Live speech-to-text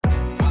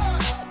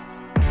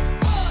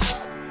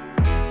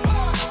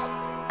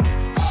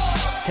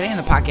Today on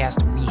the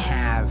podcast, we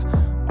have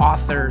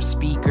author,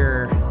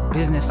 speaker,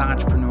 business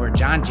entrepreneur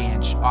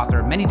Jantsch, author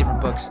of many different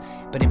books,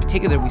 but in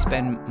particular, we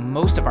spend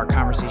most of our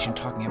conversation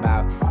talking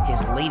about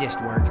his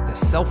latest work, The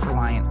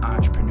Self-Reliant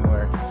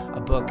Entrepreneur,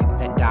 a book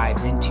that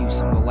dives into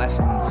some of the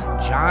lessons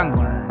John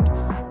learned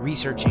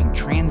researching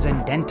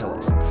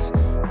transcendentalists,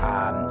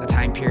 a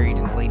time period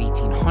in the late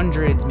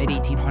 1800s, mid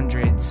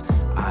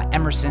 1800s.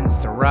 Emerson,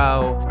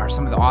 Thoreau are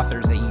some of the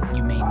authors that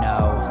you may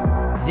know.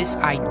 This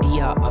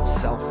idea of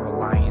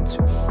self-reliance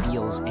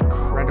feels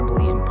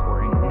incredibly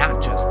important,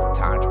 not just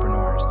to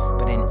entrepreneurs,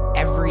 but in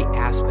every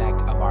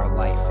aspect of our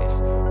life.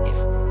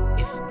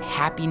 If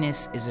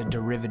happiness is a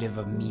derivative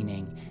of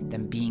meaning,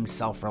 then being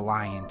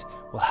self-reliant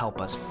will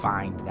help us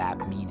find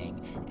that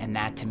meaning. And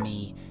that, to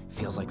me,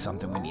 feels like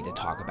something we need to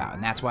talk about.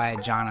 And that's why I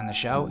had John on the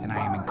show, and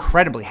I am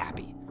incredibly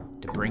happy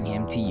to bring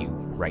him to you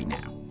right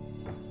now.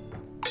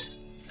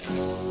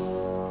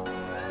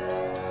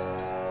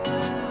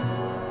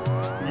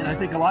 And I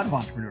think a lot of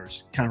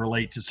entrepreneurs kind of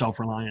relate to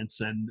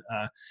self-reliance. And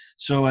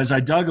so as I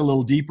dug a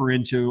little deeper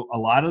into a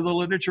lot of the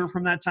literature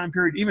from that time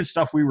period, even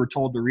stuff we were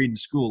told to read in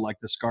school, like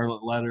the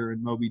Scarlet Letter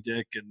and Moby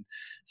Dick and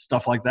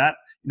stuff like that,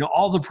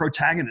 all the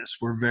protagonists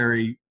were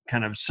very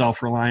kind of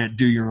self-reliant,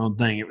 do your own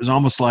thing. It was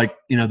almost like,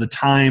 the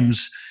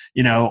Times,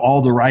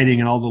 all the writing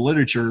and all the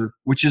literature,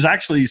 which is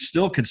actually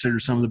still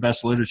considered some of the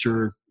best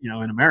literature,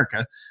 in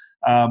America,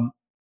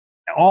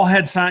 all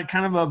had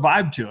kind of a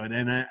vibe to it.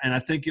 And I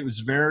think it was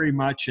very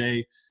much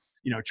a,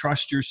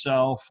 trust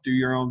yourself, do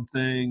your own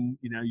thing.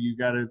 You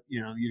gotta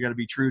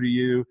be true to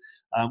you,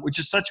 which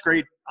is such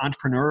great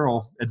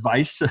entrepreneurial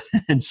advice.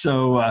 And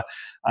so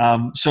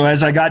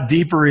as I got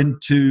deeper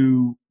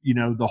into,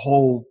 the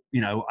whole,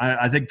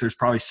 I think there's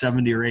probably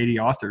 70 or 80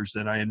 authors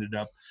that I ended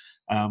up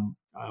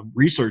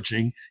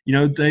researching,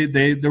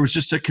 there was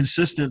just a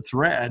consistent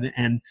thread.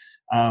 And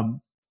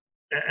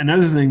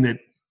another thing that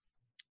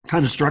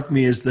kind of struck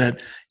me is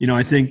that,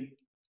 I think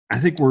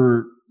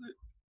we're,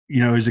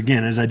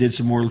 as I did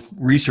some more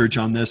research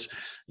on this,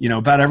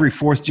 about every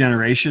fourth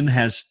generation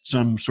has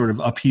some sort of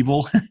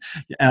upheaval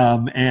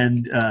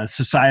and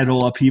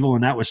societal upheaval.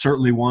 And that was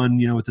certainly one,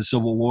 with the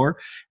Civil War.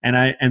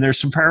 And there's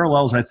some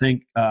parallels, I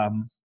think,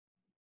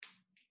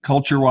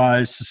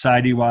 culture-wise,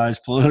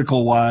 society-wise,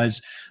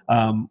 political-wise,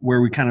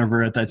 where we kind of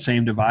are at that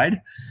same divide.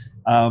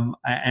 And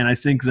I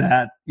think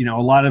that, a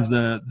lot of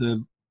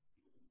the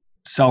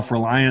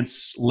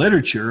self-reliance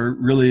literature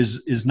really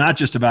is not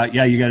just about,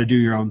 you got to do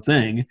your own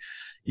thing.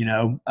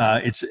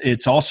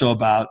 It's also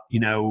about,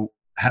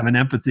 having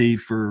empathy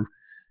for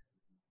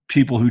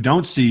people who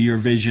don't see your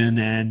vision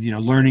and,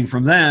 learning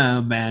from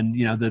them. And,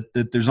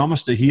 that there's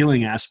almost a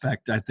healing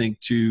aspect, I think,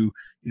 to,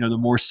 the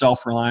more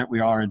self-reliant we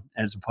are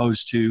as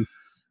opposed to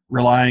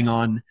relying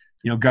on,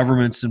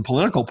 governments and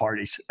political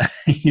parties,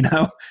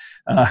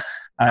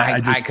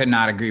 I could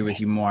not agree with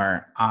you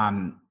more.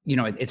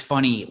 It's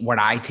funny what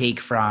I take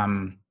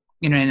from,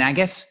 and I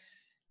guess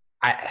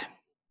I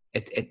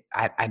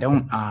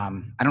don't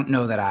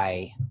know that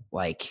I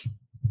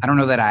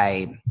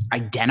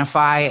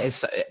identify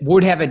as,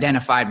 would have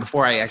identified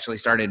before I actually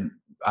started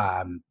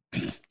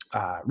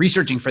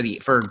researching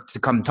to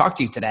come talk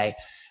to you today.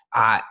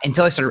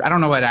 Until I started, I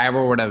don't know what I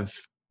ever would have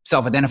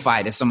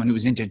self-identified as someone who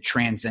was into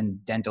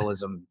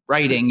transcendentalism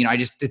writing.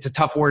 It's a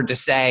tough word to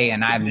say,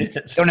 and I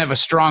don't have a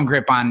strong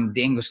grip on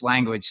the English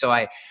language.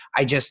 So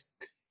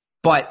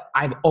but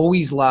I've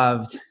always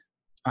loved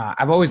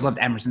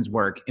Emerson's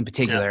work in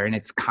particular, and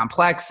it's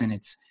complex, and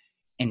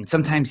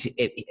sometimes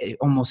it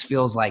almost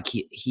feels like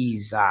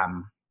he's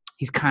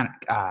kind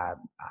of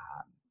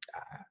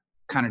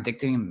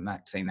contradicting. I'm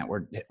not saying that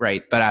word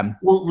right, but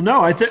well,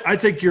 no, I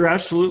think you're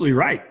absolutely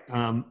right.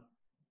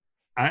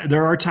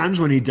 There are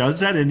times when he does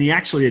that, and he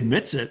actually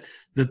admits it,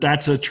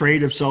 that's a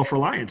trait of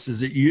self-reliance,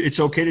 is that it's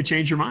okay to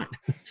change your mind.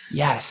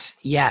 Yes.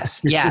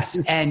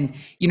 And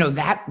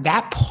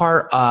that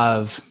part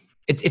of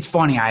it's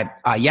funny.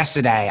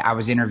 Yesterday I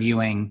was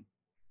interviewing,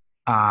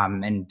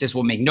 and this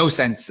will make no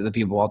sense to the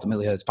people who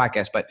ultimately hear this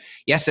podcast, but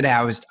yesterday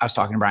I was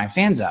talking to Brian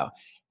Fanzo,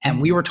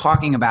 and we were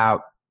talking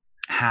about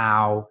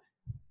how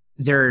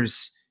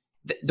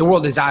the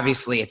world is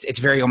obviously, it's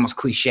very almost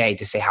cliche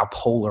to say how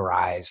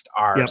polarized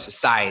our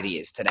society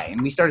is today.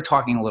 And we started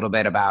talking a little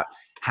bit about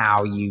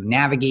how you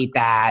navigate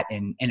that,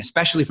 and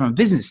especially from a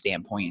business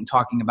standpoint, and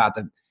talking about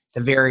the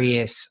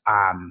various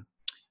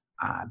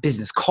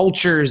business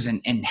cultures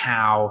and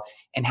how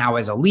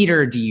as a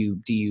leader do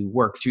you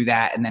work through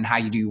that, and then how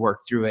do you work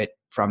through it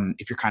from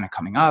if you're kind of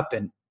coming up,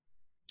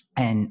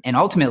 and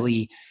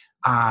ultimately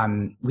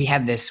we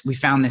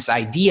found this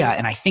idea,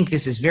 and I think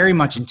this is very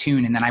much in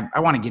tune. And then I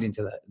want to get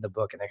into the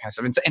book and that kind of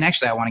stuff. And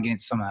actually I want to get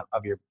into some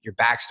of your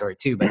backstory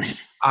too. But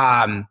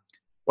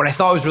what I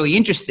thought was really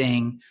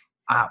interesting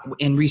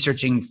in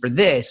researching for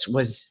this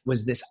was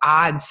this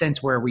odd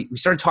sense where we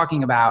started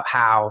talking about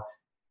how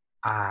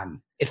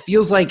it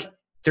feels like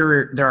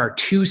there are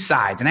two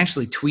sides, and I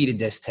actually tweeted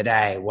this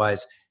today,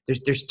 was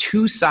there's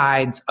two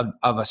sides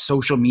of a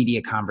social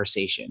media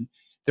conversation.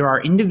 There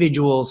are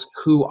individuals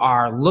who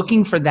are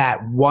looking for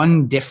that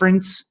one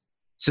difference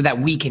so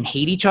that we can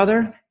hate each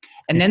other.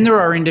 And then there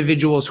are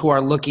individuals who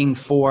are looking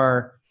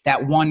for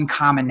that one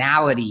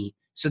commonality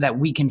so that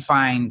we can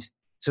find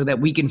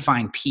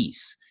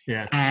peace.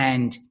 Yeah.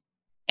 And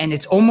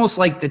it's almost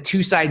like the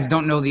two sides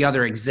don't know the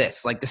other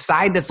exists. Like the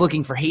side that's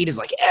looking for hate is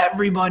like,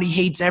 everybody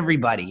hates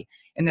everybody.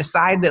 And the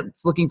side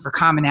that's looking for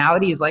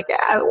commonality is like,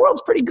 yeah, the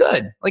world's pretty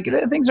good. Like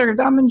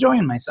I'm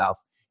enjoying myself.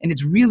 And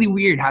it's really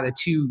weird how the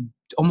two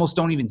almost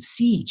don't even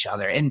see each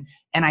other. And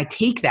I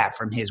take that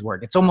from his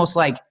work. It's almost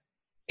like,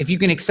 if you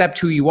can accept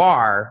who you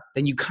are,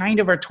 then you kind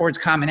of are towards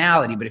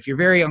commonality. But if you're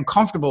very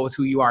uncomfortable with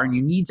who you are and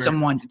you need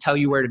someone to tell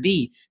you where to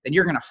be, then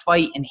you're going to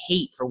fight and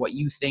hate for what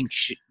you think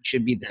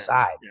should be the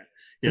side.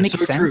 Yeah, so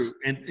sense? True.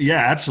 And yeah,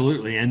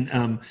 absolutely.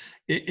 And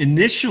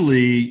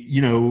initially,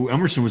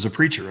 Emerson was a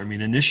preacher. I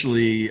mean,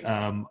 initially,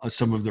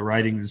 some of the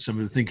writing and some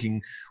of the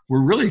thinking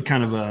were really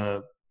kind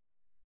of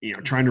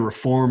trying to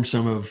reform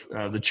some of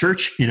the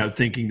church,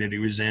 thinking that he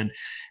was in.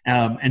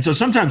 And so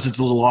sometimes it's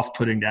a little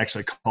off-putting to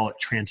actually call it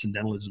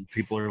transcendentalism.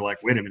 People are like,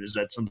 wait a minute, is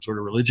that some sort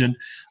of religion?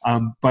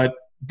 But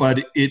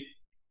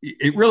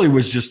it really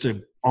was just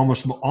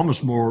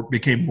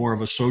became more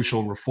of a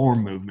social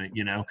reform movement,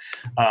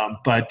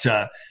 but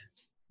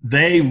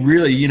they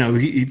really,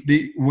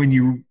 when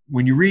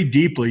you read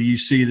deeply, you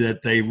see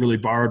that they really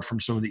borrowed from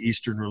some of the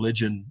Eastern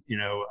religion,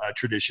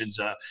 traditions.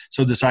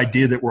 So this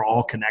idea that we're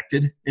all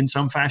connected in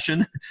some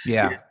fashion,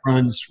 it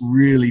runs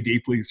really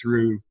deeply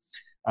through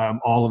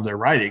all of their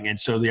writing. And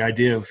so the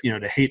idea of,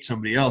 to hate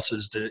somebody else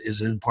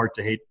is in part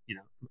to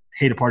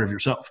hate a part of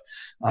yourself.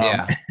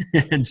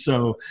 And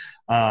so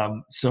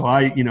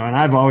I, and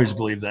I've always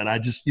believed that. I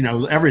just,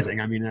 everything.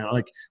 I mean,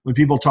 like when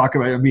people talk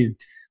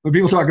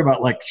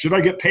about like, should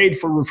I get paid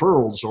for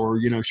referrals or,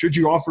 should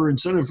you offer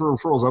incentive for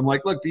referrals? I'm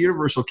like, look, the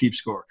universe will keep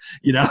score,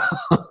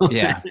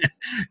 Yeah.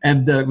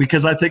 And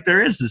because I think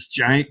there is this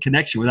giant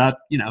connection without,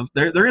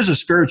 there is a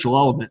spiritual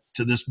element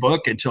to this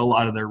book and to a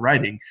lot of their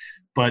writing,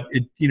 but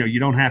you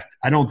don't have,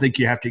 I don't think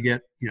you have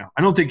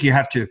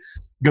to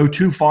go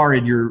too far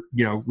in your,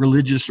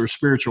 religious or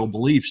spiritual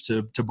beliefs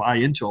to buy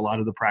into a lot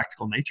of the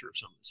practical nature of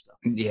some of this stuff.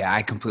 Yeah,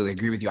 I completely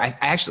agree with you. I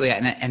actually,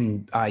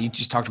 and you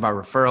just talked about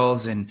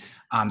referrals, and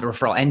the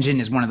Referral Engine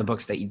is one of the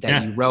books that you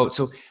wrote.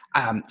 So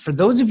for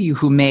those of you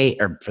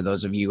for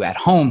those of you at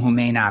home who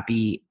may not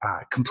be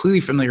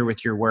completely familiar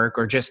with your work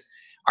or just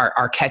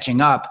are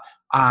catching up,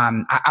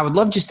 I would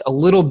love just a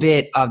little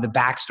bit of the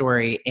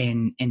backstory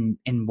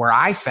in where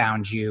I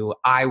found you.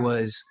 I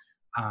was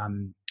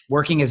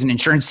working as an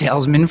insurance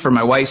salesman for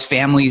my wife's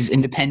family's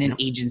independent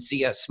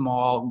agency, a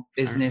small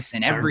business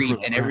in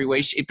every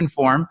way, shape, and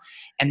form.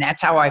 And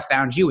that's how I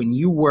found you. And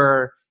you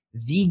were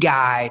the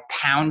guy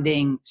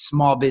pounding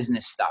small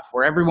business stuff,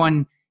 where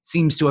everyone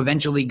seems to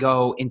eventually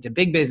go into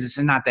big business.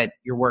 And not that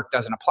your work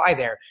doesn't apply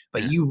there,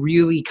 but you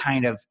really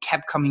kind of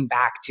kept coming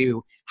back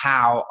to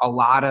how a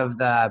lot of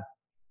the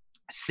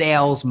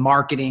sales,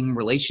 marketing,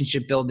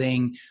 relationship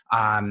building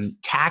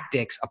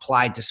tactics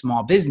applied to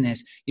small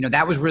business.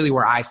 That was really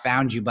where I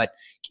found you. But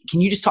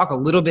can you just talk a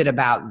little bit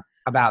about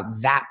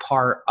that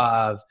part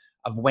of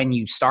when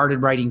you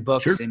started writing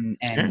books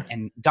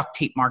and duct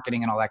tape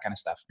marketing and all that kind of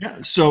stuff? Yeah.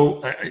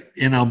 So,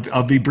 and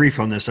I'll be brief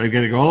on this. I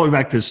got to go all the way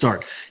back to the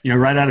start.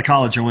 Right out of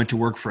college, I went to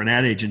work for an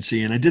ad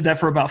agency, and I did that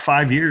for about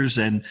 5 years,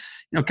 and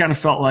kind of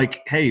felt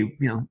like, hey,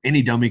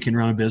 any dummy can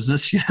run a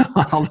business.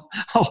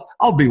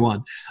 I'll be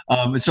one.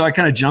 And so I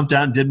kind of jumped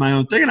out and did my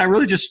own thing, and I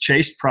really just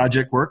chased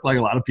project work like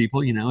a lot of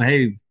people.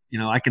 Hey,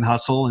 I can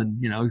hustle, and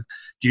do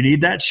you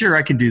need that? Sure,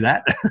 I can do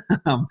that.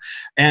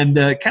 And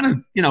kind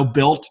of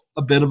built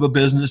a bit of a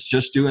business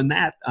just doing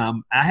that.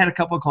 I had a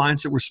couple of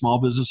clients that were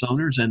small business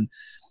owners, and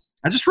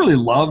I just really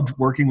loved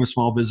working with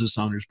small business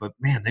owners, but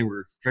man, they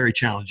were very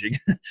challenging.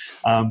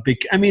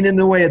 In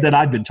the way that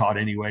I'd been taught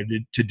anyway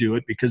to do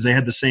it, because they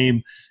had the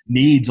same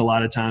needs a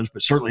lot of times,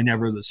 but certainly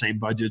never the same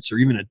budgets or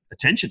even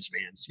attention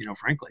spans,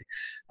 frankly.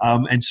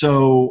 And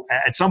so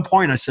at some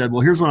point I said,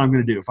 well, here's what I'm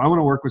going to do. If I want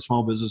to work with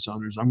small business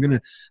owners, I'm going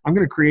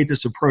to create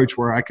this approach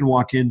where I can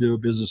walk into a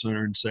business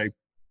owner and say,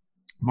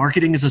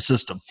 marketing is a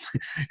system.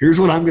 Here's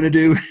what I'm going to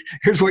do.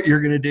 Here's what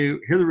you're going to do.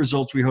 Here are the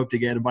results we hope to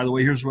get. And by the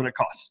way, here's what it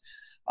costs.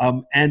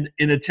 And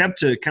in an attempt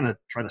to kind of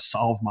try to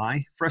solve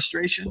my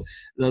frustration,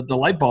 the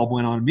light bulb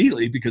went on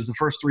immediately, because the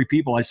first 3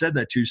 people I said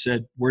that to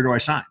said, where do I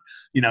sign?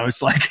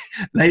 It's like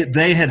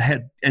they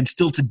had, and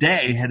still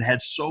today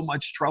had so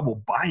much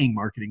trouble buying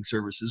marketing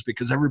services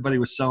because everybody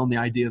was selling the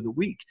idea of the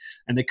week,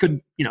 and they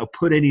couldn't,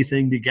 put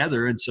anything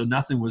together. And so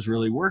nothing was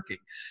really working.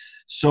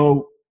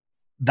 So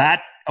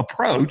that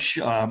approach,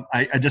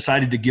 I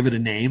decided to give it a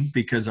name,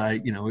 because I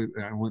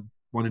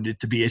wanted it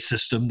to be a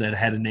system that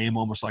had a name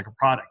almost like a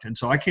product. And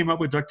so I came up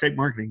with duct tape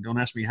marketing. Don't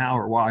ask me how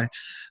or why,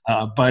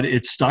 but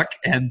it stuck,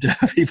 and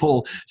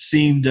people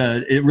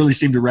it really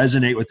seemed to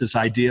resonate with this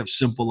idea of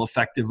simple,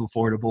 effective,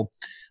 affordable.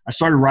 I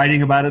started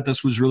writing about it.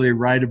 This was really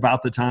right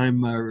about the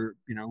time,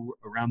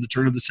 around the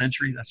turn of the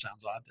century. That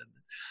sounds odd,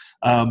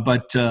 doesn't it?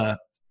 But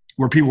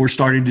where people were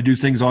starting to do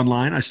things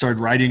online, I started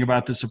writing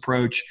about this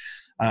approach,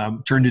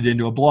 turned it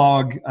into a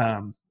blog,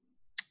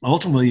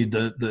 ultimately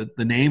the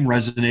name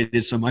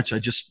resonated so much, I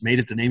just made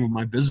it the name of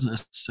my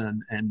business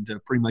and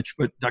pretty much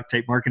put duct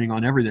tape marketing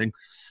on everything.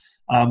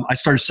 I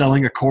started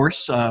selling a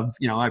course. I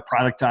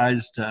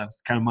productized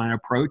kind of my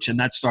approach, and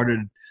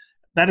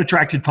that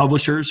attracted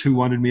publishers who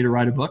wanted me to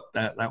write a book.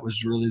 That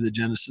was really the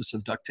genesis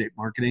of duct tape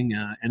marketing.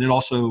 And it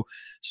also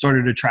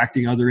started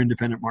attracting other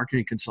independent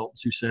marketing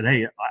consultants who said,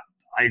 hey,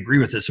 I agree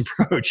with this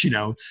approach.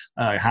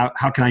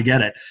 How can I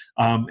get it?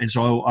 And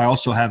so I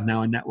also have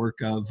now a network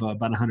of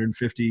about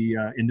 150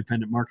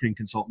 independent marketing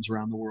consultants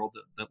around the world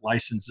that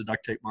license the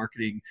duct tape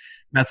marketing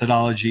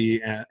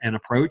methodology and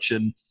approach.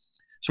 And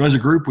so as a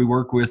group, we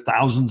work with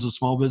thousands of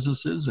small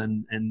businesses,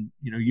 and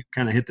you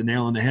kind of hit the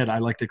nail on the head. I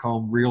like to call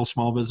them real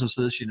small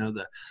businesses.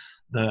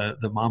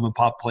 The mom and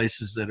pop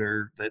places that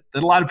a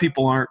lot of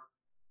people aren't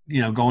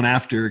going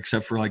after,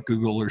 except for like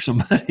Google or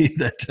somebody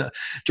that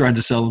trying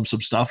to sell them some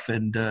stuff.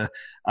 And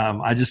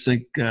I just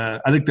think they're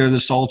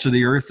the salt of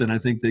the earth, and I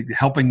think that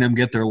helping them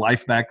get their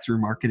life back through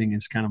marketing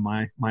is kind of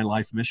my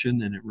life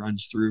mission, and it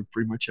runs through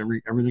pretty much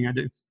everything I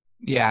do.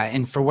 Yeah.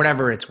 And for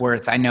whatever it's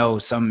worth, I know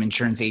some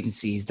insurance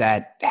agencies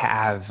that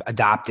have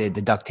adopted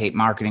the duct tape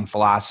marketing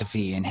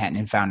philosophy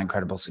and found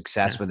incredible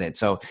success with it.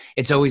 So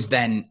it's always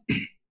been,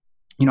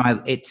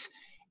 it's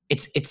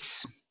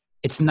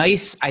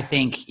nice. I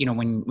think,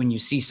 when you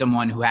see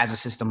someone who has a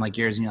system like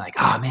yours and you're like,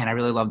 oh man, I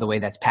really love the way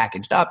that's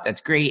packaged up.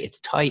 That's great.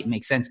 It's tight. It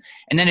makes sense.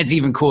 And then it's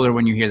even cooler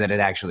when you hear that it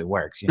actually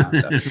works, so that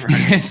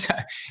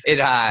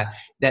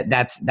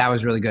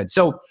was really good.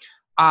 So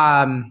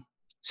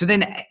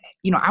then,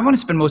 I want to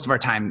spend most of our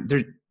time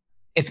there.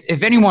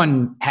 If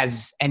anyone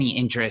has any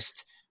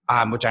interest,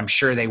 which I'm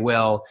sure they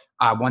will,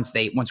 once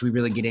we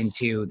really get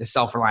into the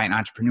Self-Reliant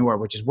Entrepreneur,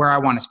 which is where I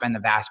want to spend the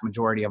vast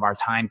majority of our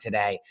time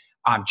today.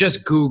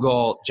 Just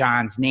Google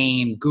John's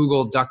name,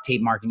 Google duct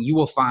tape marketing. You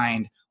will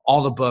find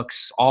all the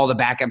books, all the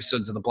back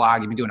episodes of the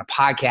blog. You've been doing a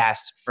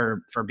podcast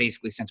for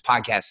basically since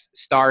podcasts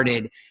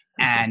started.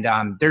 And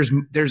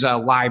there's a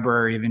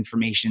library of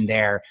information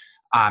there.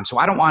 So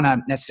I don't want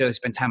to necessarily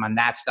spend time on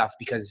that stuff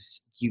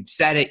because you've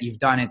said it, you've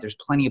done it. There's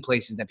plenty of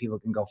places that people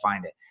can go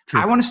find it.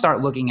 Sure. I want to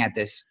start looking at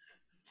this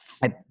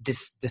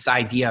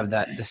idea of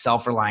the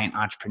self-reliant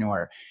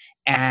entrepreneur.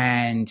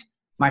 And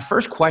my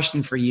first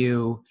question for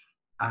you,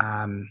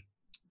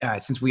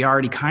 since we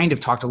already kind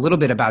of talked a little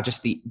bit about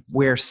just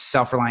where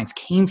self-reliance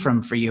came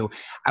from for you,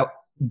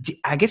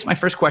 I guess my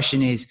first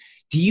question is,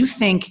 do you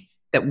think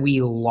that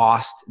we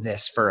lost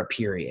this for a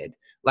period?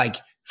 Like,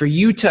 for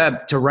you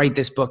to write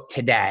this book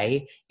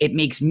today, it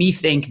makes me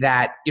think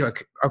that,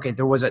 okay,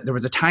 there was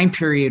a time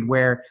period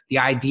where the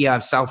idea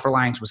of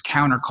self-reliance was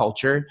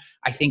counterculture.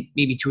 I think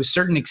maybe to a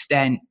certain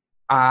extent,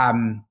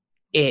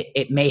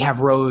 it may have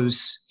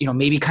rose,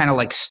 maybe kind of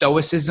like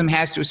stoicism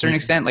has to a certain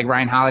extent, like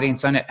Ryan Holiday and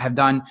Son have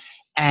done.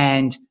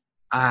 And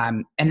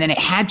then it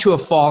had to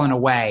have fallen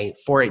away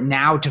for it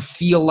now to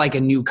feel like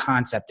a new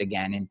concept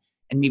again.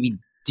 And maybe,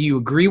 do you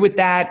agree with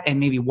that? And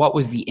maybe what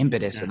was the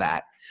impetus of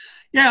that?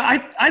 Yeah,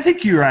 I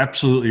think you're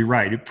absolutely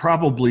right. It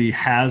probably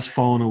has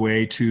fallen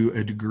away to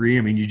a degree.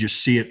 I mean, you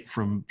just see it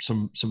from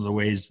some of the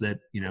ways that,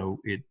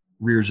 it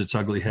rears its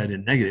ugly head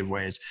in negative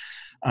ways.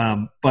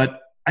 But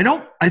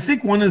I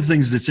think one of the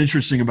things that's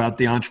interesting about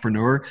the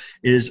entrepreneur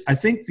is I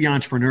think the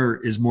entrepreneur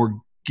is more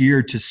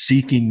geared to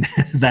seeking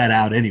that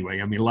out anyway.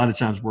 I mean, a lot of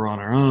times we're on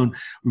our own.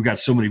 We've got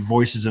so many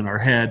voices in our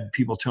head,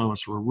 people telling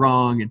us we're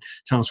wrong and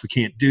telling us we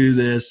can't do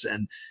this.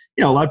 And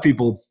a lot of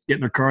people get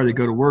in their car, they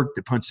go to work,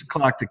 they punch the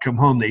clock, they come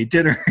home, they eat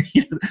dinner.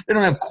 They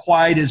don't have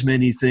quite as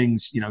many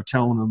things,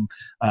 telling them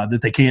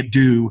that they can't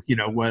do,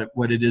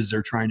 what it is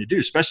they're trying to do,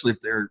 especially if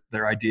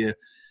their idea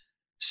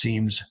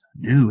seems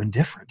new and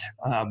different,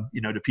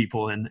 to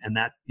people, and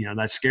that,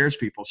 that scares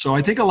people. So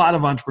I think a lot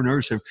of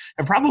entrepreneurs have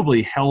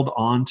probably held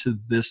on to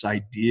this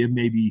idea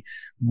maybe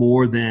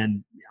more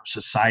than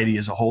society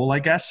as a whole, I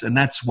guess. And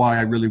that's why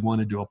I really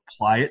wanted to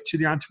apply it to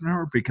the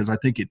entrepreneur, because I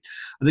think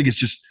it's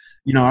just,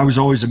 I was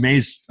always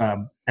amazed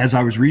as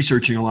I was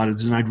researching a lot of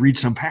this, and I'd read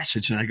some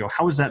passage and I go,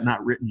 how is that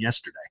not written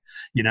yesterday?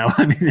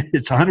 I mean,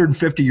 it's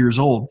 150 years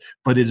old,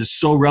 but it is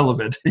so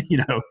relevant,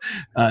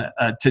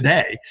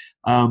 today.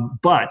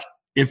 But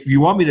if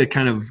you want me to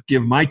kind of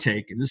give my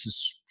take, and this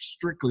is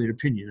strictly an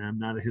opinion, I'm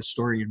not a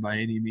historian by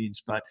any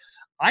means, but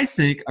I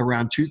think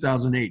around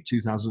 2008,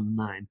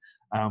 2009,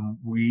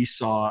 we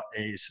saw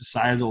a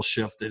societal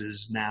shift that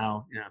is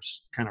now,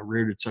 kind of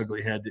reared its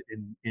ugly head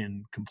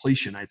in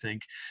completion, I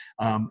think.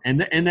 And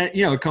that,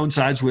 it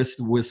coincides with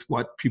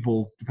what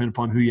people, depending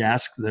upon who you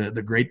ask,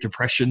 the Great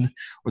Depression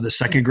or the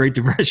Second Great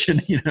Depression,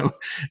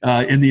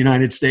 in the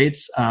United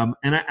States.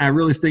 And I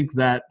really think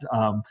that,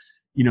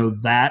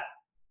 that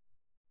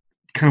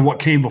kind of what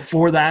came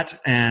before that,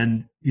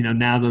 and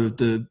now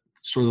the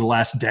sort of the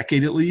last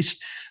decade at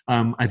least,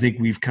 I think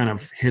we've kind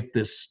of hit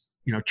this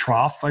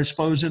trough, I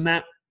suppose, in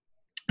that.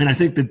 And I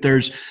think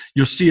that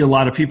you'll see a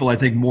lot of people, I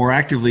think, more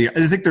actively.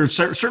 I think there's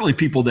certainly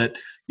people that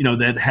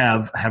that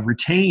have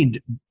retained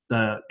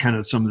the kind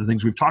of some of the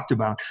things we've talked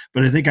about,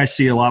 but I think I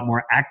see a lot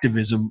more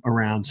activism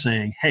around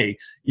saying, hey,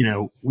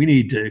 we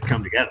need to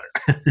come together.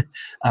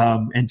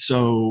 And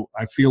so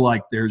I feel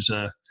like there's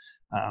a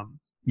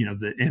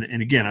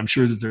and again, I'm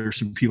sure that there are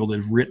some people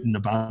that have written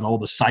about all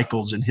the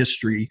cycles in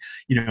history,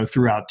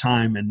 throughout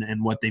time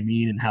and what they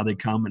mean and how they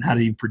come and how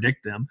to even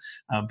predict them.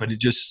 But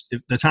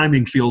the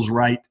timing feels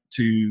right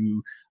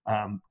to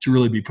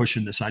really be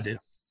pushing this idea.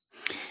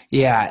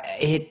 Yeah,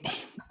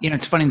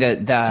 it's funny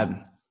that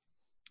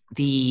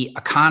the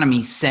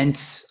economy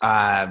since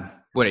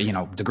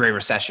the Great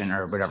Recession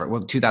or whatever,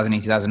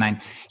 2008,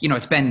 2009,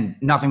 it's been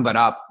nothing but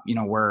up.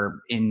 We're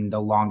in the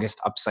longest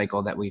up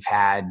cycle that we've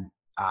had,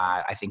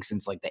 I think,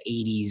 since like the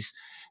 80s.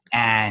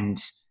 And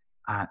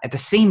at the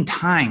same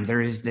time,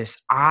 there is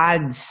this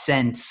odd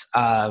sense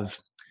of,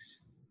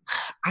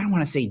 I don't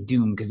want to say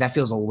doom because that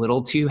feels a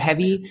little too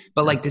heavy,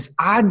 but like this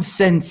odd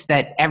sense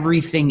that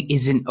everything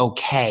isn't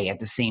okay at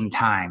the same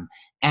time.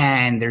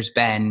 And there's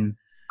been,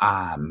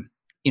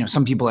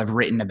 some people have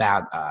written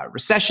about a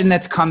recession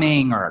that's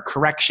coming or a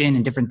correction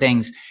and different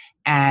things.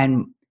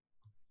 And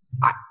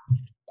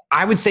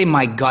I would say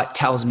my gut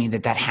tells me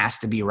that has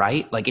to be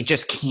right. Like it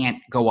just can't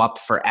go up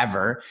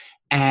forever.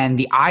 And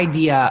the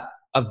idea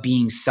of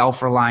being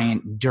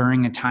self-reliant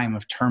during a time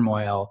of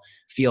turmoil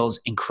feels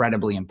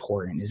incredibly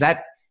important. Is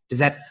that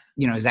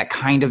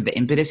kind of the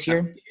impetus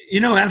here?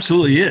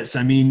 Absolutely is.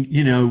 I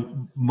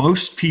mean,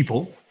 most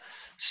people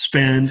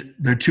spend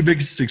their two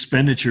biggest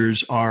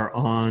expenditures are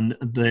on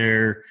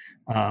their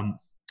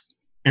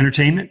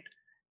entertainment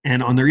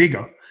and on their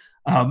ego.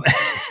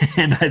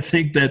 And I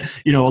think that,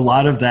 a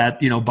lot of that,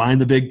 buying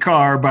the big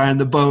car, buying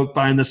the boat,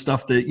 buying the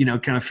stuff that,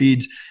 kind of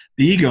feeds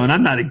the ego. And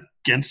I'm not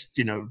against,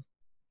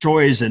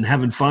 toys and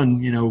having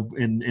fun,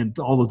 and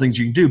all the things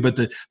you can do. But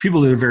the people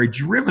that are very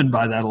driven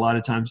by that, a lot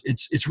of times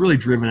it's really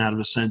driven out of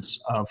a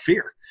sense of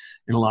fear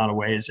in a lot of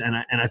ways. And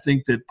I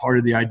think that part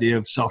of the idea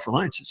of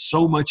self-reliance is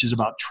so much is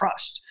about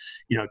trust,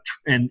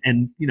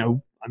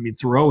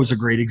 Thoreau is a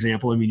great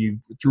example. I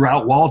mean,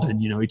 throughout Walden,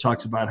 he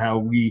talks about how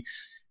we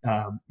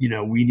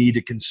need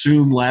to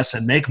consume less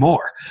and make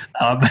more,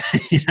 and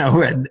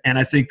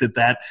I think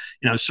that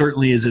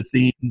certainly is a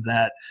theme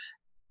that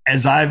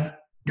as I've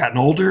gotten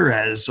older,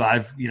 as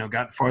I've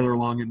gotten farther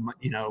along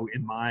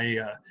in my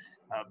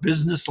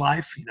business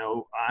life,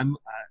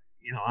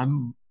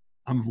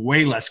 I'm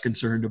way less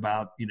concerned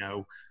about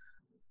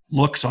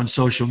looks on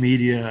social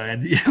media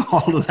and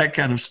all of that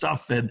kind of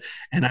stuff, and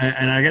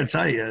I got to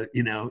tell you,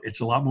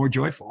 it's a lot more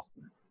joyful.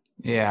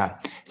 Yeah.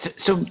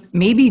 So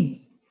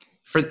maybe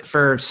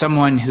for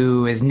someone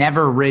who has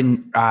never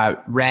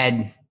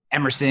read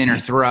Emerson or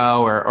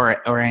Thoreau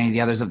or any of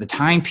the others of the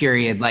time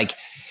period, like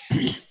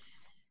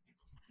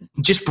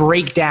just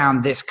break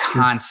down this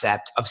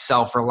concept of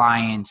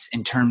self-reliance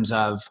in terms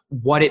of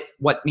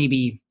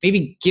maybe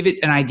give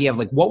it an idea of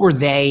like, what were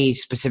they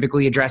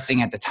specifically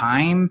addressing at the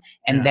time?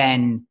 And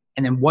then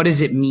what does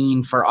it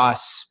mean for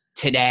us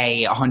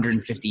today,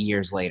 150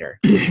 years later?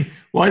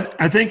 Well,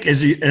 I think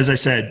as I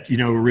said,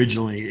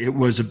 originally it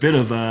was a bit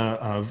of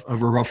a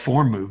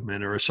reform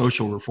movement or a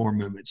social reform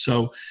movement.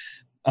 So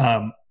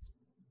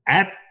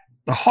at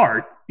the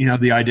heart,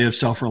 the idea of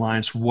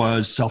self-reliance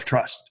was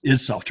self-trust.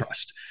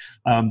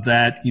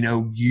 That,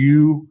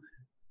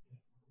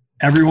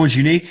 everyone's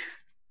unique.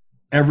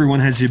 Everyone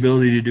has the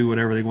ability to do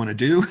whatever they want to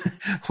do,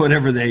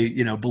 whatever they,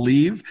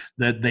 believe,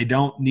 that they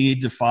don't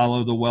need to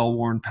follow the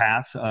well-worn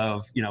path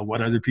of,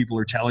 what other people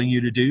are telling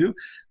you to do,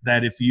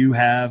 that if you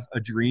have a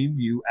dream,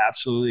 you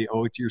absolutely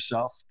owe it to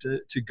yourself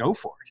to go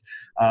for it,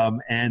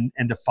 and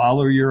to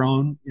follow your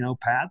own,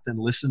 path and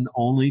listen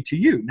only to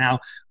you. Now,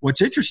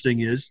 what's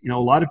interesting is, a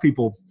lot of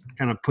people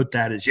kind of put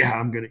that as,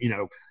 I'm going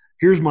to,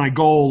 here's my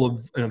goal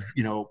of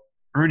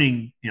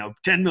earning,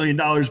 $10 million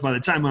by the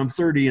time I'm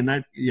 30. And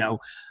that,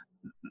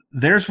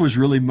 theirs was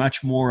really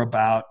much more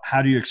about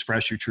how do you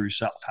express your true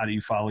self? How do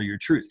you follow your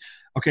truth?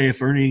 Okay,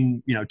 if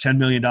earning, $10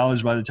 million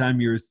by the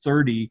time you're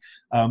 30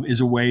 is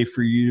a way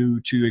for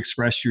you to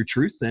express your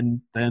truth,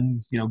 then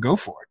go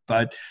for it.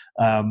 But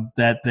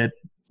that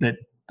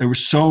there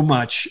was so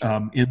much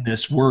in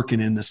this work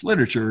and in this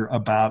literature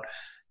about,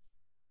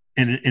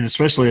 and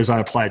especially as I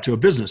apply it to a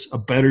business, a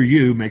better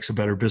you makes a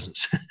better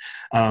business.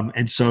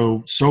 And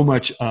so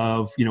much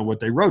of, what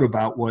they wrote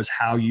about was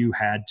how you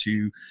had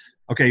to,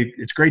 okay,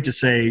 it's great to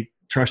say,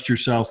 trust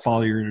yourself,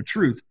 follow your inner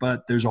truth,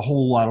 but there's a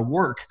whole lot of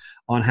work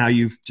on how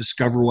you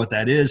discover what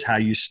that is, how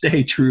you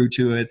stay true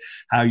to it,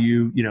 how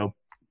you,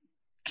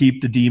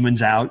 keep the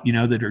demons out,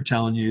 that are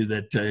telling you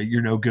that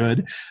you're no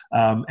good.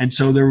 And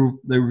so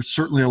there was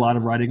certainly a lot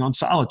of writing on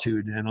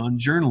solitude and on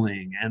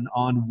journaling and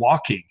on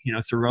walking.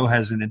 Thoreau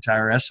has an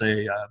entire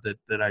essay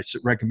that I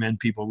recommend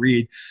people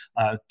read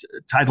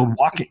titled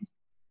Walking.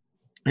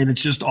 And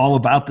it's just all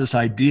about this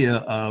idea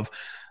of,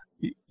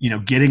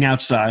 getting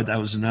outside. That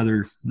was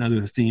another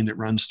theme that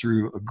runs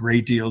through a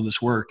great deal of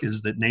this work,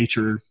 is that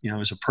nature,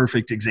 is a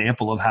perfect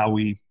example of how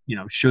we,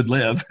 should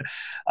live.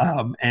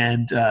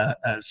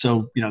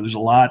 So there's a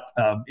lot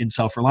in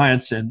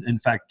self-reliance. And in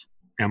fact,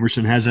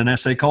 Emerson has an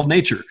essay called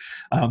Nature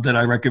that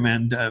I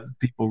recommend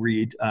people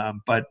read.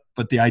 But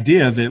the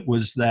idea of it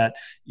was that,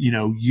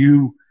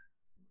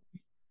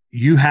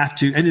 you have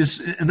to, and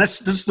this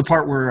is the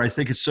part where I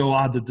think it's so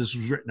odd that this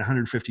was written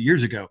 150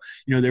 years ago.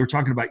 They were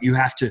talking about you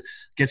have to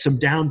get some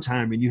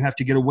downtime and you have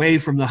to get away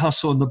from the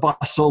hustle and the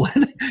bustle.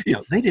 And,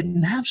 they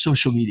didn't have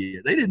social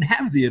media. They didn't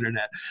have the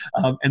internet.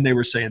 And they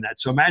were saying that.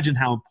 So imagine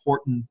how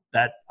important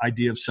that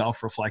idea of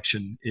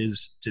self-reflection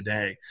is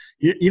today.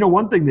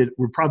 One thing that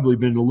we've probably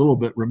been a little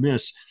bit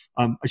remiss,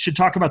 I should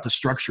talk about the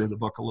structure of the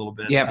book a little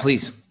bit. Yeah,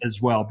 please.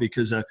 As well,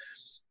 because, I'm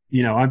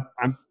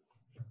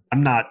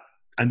not,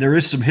 and there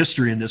is some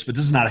history in this, but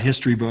this is not a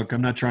history book.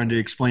 I'm not trying to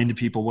explain to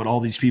people what all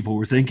these people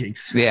were thinking.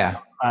 Yeah.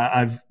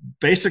 I've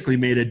basically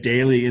made a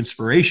daily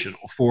inspirational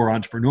for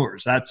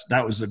entrepreneurs.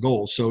 That was the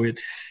goal. So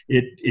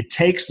it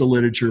takes the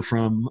literature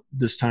from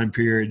this time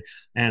period,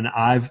 and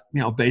I've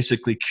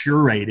basically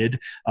curated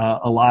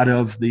a lot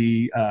of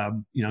the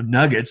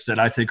nuggets that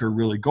I think are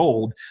really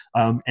gold.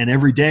 And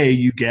every day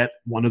you get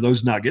one of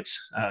those nuggets.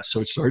 So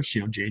it starts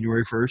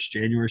January 1st,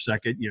 January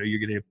 2nd. You're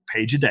getting a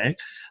page a day.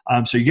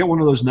 So you get one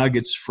of those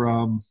nuggets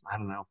from, I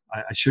don't know,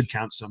 I should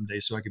count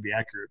someday so I can be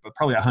accurate, but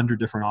probably 100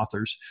 different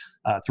authors,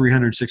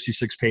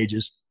 366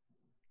 pages.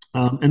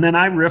 And then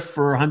I riff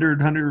for 100,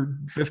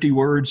 150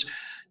 words,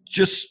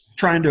 just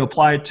trying to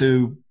apply it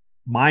to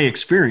my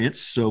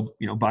experience. So,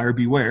 buyer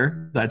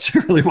beware. That's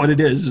really what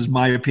it is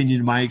my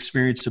opinion, my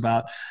experience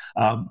about,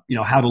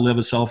 how to live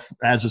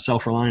as a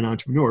self-reliant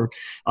entrepreneur.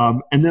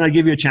 And then I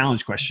give you a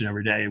challenge question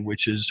every day,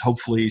 which is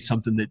hopefully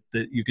something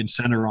that you can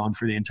center on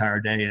for the entire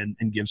day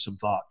and give some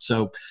thought.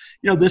 So,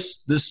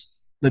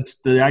 that's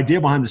the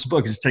idea behind this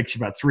book is it takes you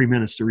about 3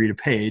 minutes to read a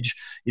page.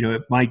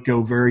 It might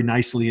go very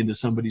nicely into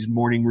somebody's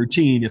morning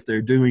routine if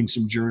they're doing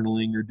some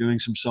journaling or doing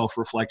some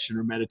self-reflection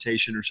or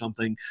meditation or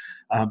something.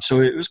 So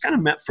it was kind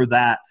of meant for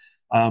that,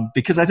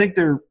 because I think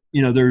they're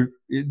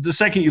the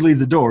second you leave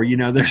the door,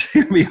 there's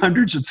going to be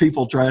hundreds of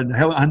people and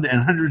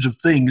hundreds of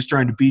things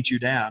trying to beat you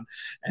down.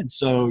 And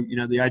so,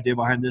 the idea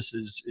behind this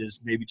is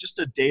maybe just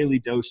a daily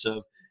dose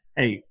of,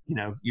 hey,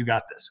 you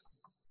got this.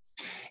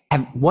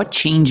 What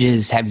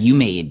changes have you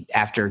made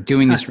after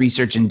doing this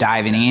research and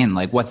diving in?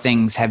 Like, what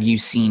things have you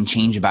seen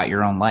change about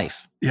your own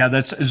life? Yeah,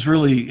 it's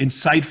really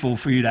insightful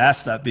for you to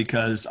ask that,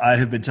 because I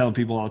have been telling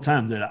people all the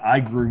time that I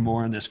grew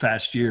more in this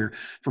past year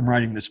from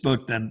writing this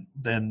book than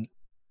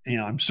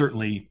I'm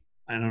certainly,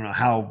 I don't know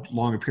how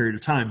long a period of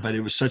time, but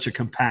it was such a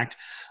compact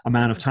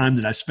amount of time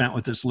that I spent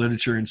with this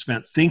literature and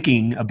spent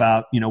thinking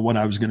about, what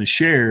I was going to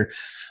share,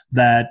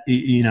 that,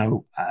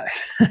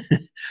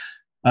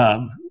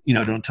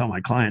 don't tell my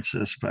clients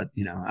this, but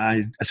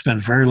I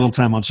spend very little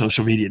time on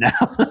social media now.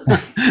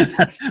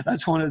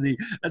 That's one of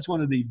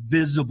the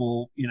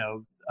visible,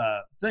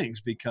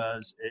 things,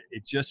 because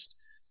it just,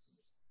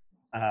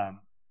 I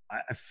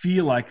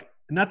feel like,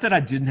 not that I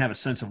didn't have a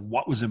sense of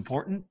what was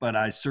important, but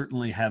I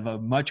certainly have a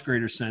much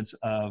greater sense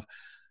of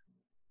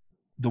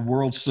the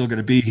world's still going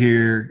to be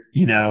here.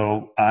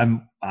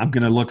 I'm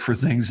going to look for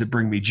things that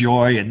bring me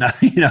joy and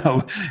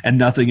and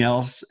nothing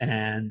else.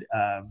 And,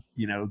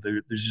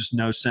 there's just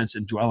no sense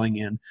in dwelling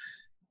in,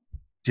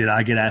 did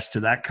I get asked to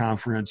that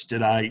conference?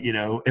 Did I,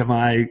 am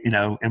I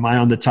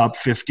on the top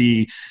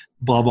 50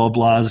 blah, blah,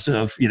 blahs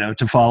of,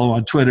 to follow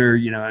on Twitter?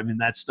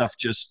 That stuff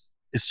just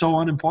is so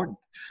unimportant.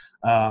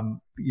 So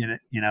in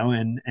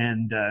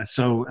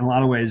a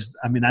lot of ways,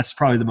 that's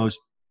probably the most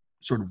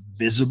sort of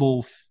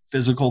visible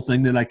physical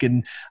thing that I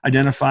can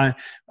identify.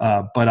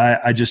 But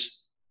I just,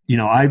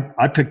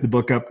 I pick the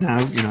book up now,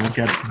 I've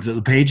got the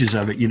pages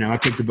of it, I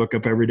pick the book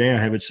up every day. I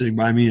have it sitting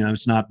by me,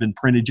 it's not been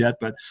printed yet,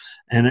 but,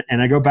 and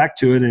I go back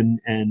to it and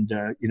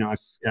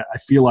I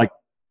feel like,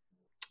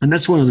 and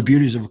that's one of the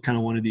beauties of kind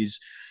of one of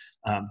these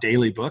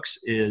daily books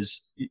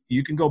is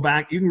you can go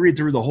back, you can read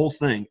through the whole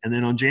thing. And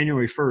then on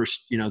January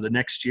 1st, the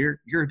next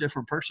year, you're a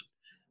different person.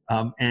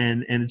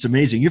 And it's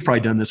amazing. You've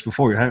probably done this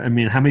before. How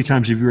many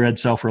times have you read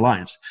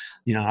Self-Reliance?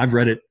 I've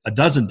read it a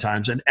dozen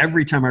times, and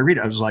every time I read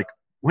it, I was like,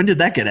 when did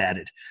that get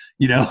added?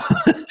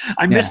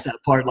 I missed that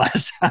part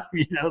last time.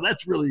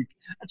 That's really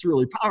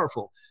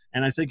powerful.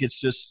 And I think it's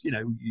just,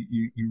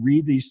 you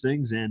read these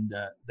things and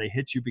they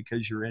hit you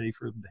because you're ready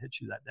for them to hit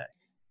you that day.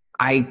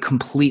 I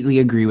completely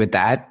agree with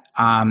that.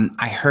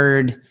 I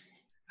heard,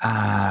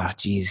 I'm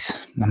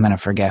going to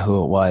forget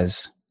who it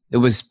was. It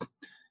was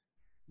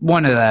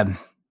one of the,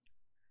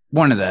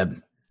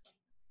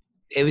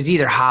 it was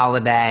either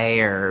Holiday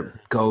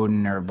or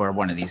Godin or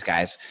one of these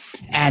guys.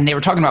 And they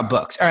were talking about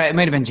books. Or it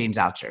might have been James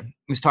Altucher.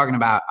 He was talking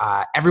about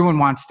everyone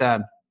wants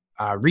to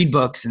read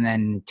books and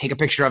then take a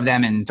picture of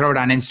them and throw it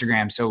on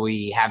Instagram so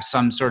we have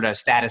some sort of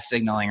status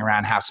signaling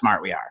around how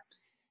smart we are.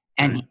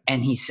 And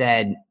he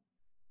said,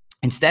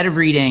 instead of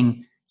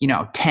reading,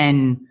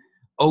 10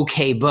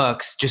 okay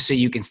books just so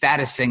you can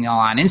status signal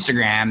on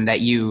Instagram that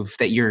you're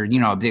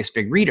this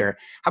big reader,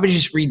 how about you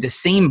just read the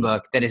same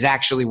book that is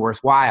actually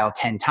worthwhile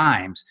 10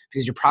 times,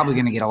 because you're probably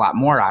going to get a lot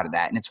more out of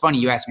that. And it's funny,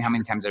 you asked me how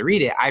many times I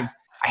read it. I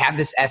have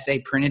this essay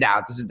printed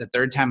out. This is the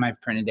third time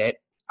I've printed it.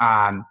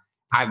 I've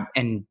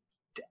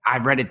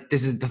read it.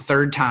 This is the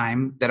third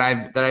time that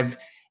I've,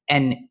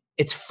 and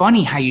it's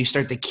funny how you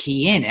start to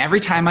key in every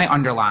time I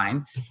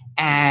underline,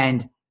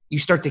 and you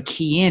start to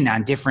key in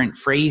on different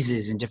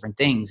phrases and different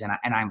things. And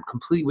I'm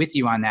completely with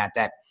you on that,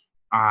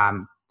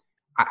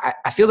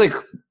 I feel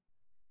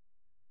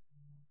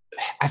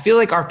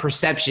like our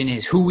perception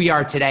is who we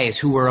are today is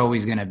who we're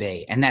always going to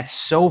be. And that's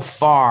so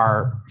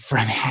far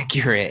from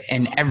accurate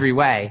in every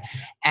way.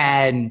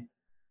 And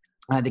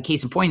the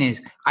case in point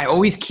is I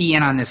always key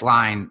in on this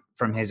line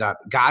from his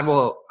God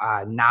will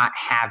not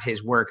have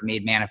his work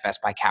made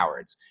manifest by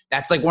cowards.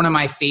 That's like one of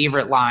my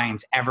favorite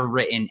lines ever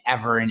written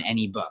ever in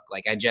any book.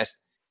 Like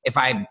if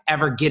I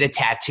ever get a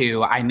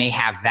tattoo, I may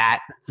have that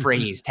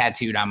phrase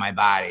tattooed on my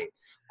body.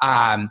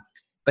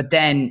 But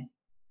then,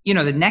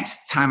 the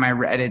next time I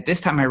read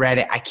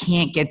it, I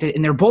can't get to,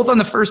 and they're both on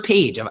the first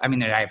page.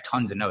 I have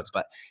tons of notes,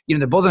 but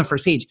they're both on the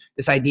first page.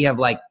 This idea of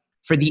like,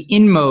 for the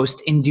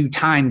inmost in due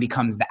time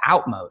becomes the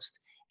outmost.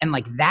 And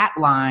like that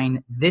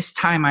line, this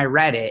time I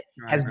read it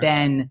has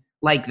been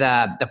like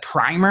the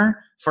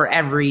primer for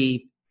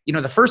every,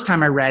 the first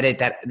time I read it,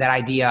 that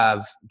idea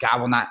of God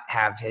will not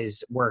have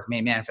his work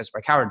made manifest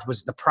by cowards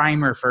was the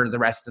primer for the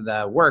rest of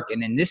the work.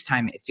 And then this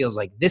time it feels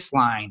like this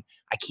line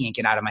I can't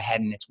get out of my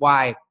head. And it's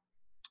why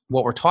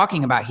what we're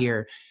talking about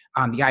here,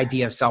 the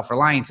idea of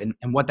self-reliance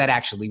and what that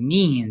actually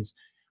means,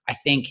 I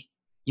think,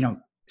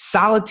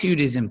 solitude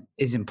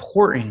is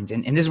important.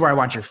 And this is where I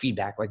want your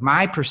feedback. Like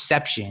my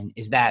perception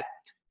is that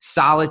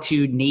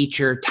solitude,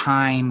 nature,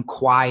 time,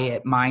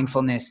 quiet,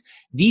 mindfulness,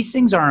 these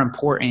things are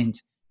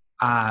important,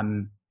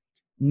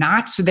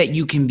 not so that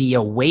you can be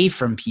away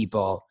from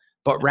people,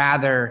 but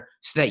rather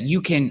so that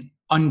you can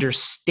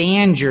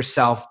understand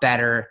yourself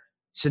better,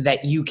 so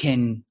that you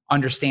can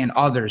understand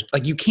others.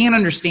 Like you can't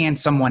understand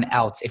someone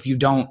else if you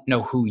don't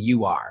know who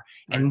you are.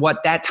 Right. And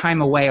what that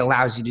time away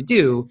allows you to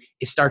do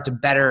is start to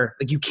better,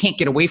 like you can't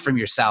get away from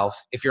yourself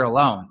if you're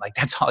alone. Like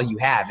that's all you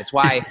have. It's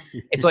why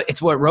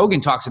it's what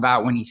Rogan talks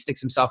about when he sticks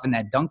himself in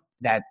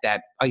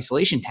that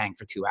isolation tank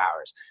for 2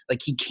 hours.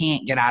 Like he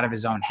can't get out of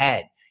his own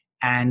head.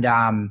 And,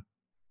 I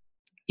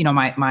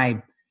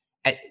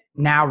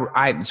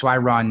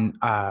run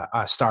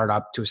a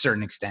startup to a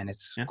certain extent.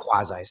 It's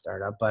quasi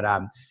startup, but,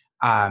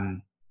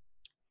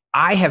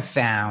 I have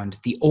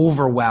found the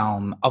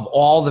overwhelm of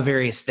all the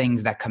various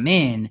things that come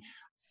in.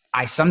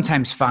 I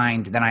sometimes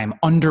find that I am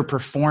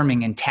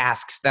underperforming in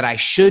tasks that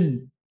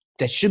should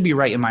be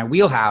right in my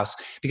wheelhouse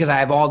because I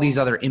have all these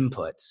other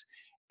inputs.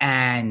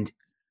 And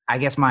I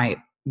guess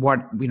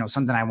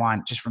something I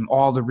want just from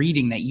all the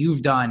reading that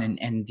you've done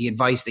and the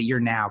advice that you're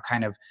now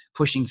kind of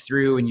pushing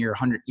through and your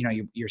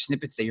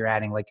snippets that you're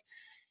adding, like,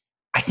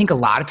 I think a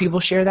lot of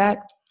people share that.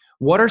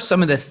 What are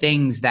some of the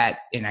things that,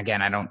 and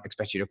again, I don't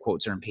expect you to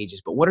quote certain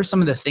pages, but what are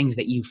some of the things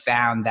that you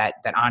found that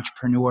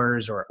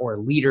entrepreneurs or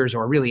leaders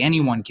or really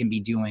anyone can be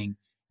doing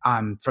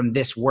from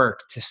this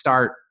work to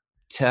start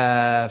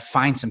to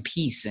find some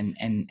peace and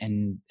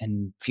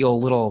feel a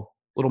little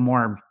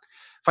more,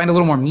 find a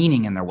little more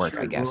meaning in their work,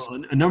 sure. I guess.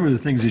 Well, a number of the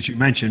things that you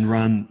mentioned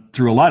run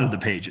through a lot of the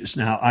pages.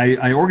 Now,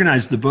 I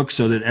organized the book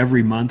so that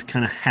every month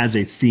kind of has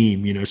a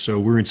theme, so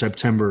we're in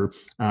September.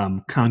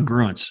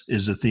 Congruence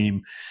is the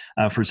theme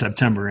for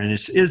September. And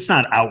it's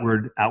not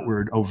outward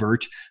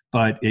overt,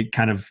 but it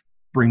kind of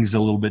brings a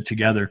little bit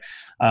together.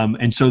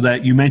 And so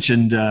that you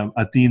mentioned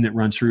a theme that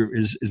runs through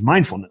is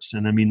mindfulness.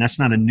 And I mean, that's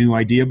not a new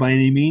idea by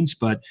any means,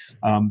 but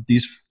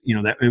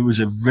that it was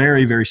a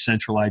very, very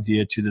central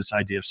idea to this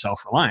idea of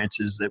self-reliance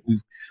is that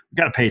we've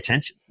got to pay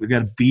attention. We've got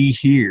to be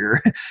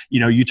here.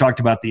 You talked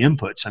about the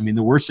inputs. I mean,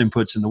 the worst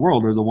inputs in the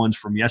world are the ones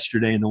from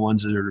yesterday and the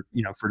ones that are,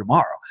 for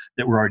tomorrow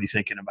that we're already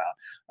thinking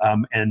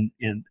about. And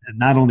it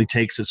not only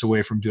takes us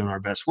away from doing our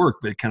best work,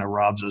 but it kind of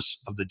robs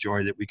us of the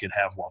joy that we could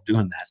have while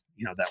doing that,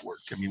 that work.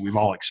 I mean, we've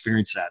all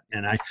experienced that.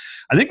 And I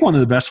think one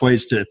of the best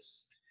ways to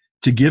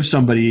give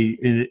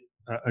somebody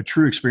a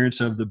true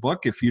experience of the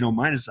book, if you don't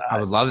mind, is I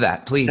would love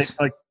that. Please. It takes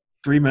like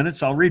 3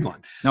 minutes. I'll read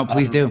one. No,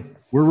 please do.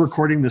 We're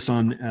recording this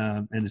on,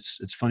 and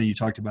it's funny you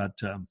talked about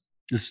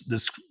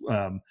this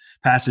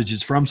passage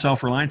is from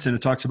Self-Reliance and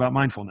it talks about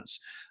mindfulness.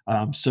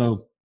 So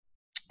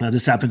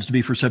this happens to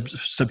be for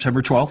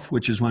September 12th,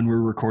 which is when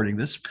we're recording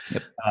this.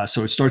 Yep.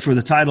 So it starts with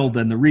the title,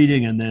 then the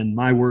reading, and then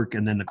my work,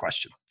 and then the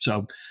question.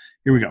 So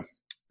here we go.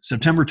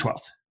 September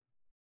 12th.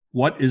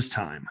 What is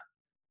time?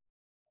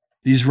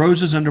 These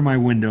roses under my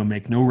window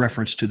make no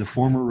reference to the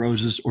former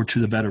roses or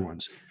to the better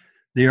ones.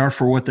 They are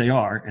for what they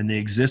are, and they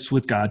exist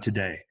with God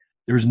today.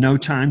 There is no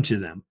time to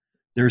them.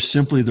 There is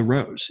simply the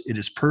rose. It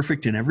is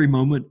perfect in every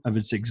moment of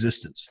its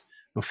existence.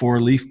 Before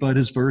a leaf bud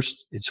has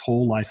burst, its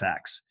whole life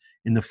acts.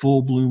 In the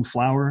full bloom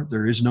flower,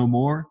 there is no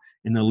more.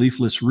 In the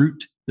leafless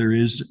root, there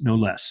is no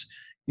less.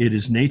 It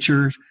is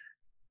nature.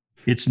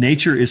 Its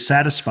nature is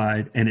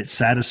satisfied, and it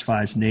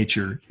satisfies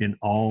nature in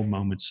all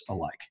moments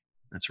alike.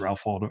 That's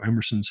Ralph Waldo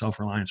Emerson,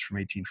 Self-Reliance from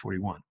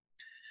 1841.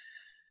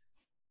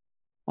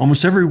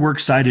 Almost every work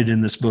cited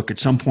in this book at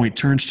some point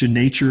turns to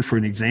nature for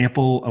an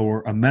example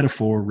or a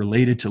metaphor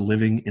related to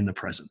living in the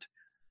present.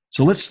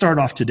 So let's start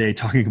off today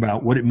talking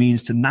about what it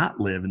means to not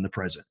live in the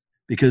present,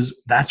 because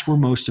that's where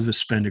most of us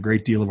spend a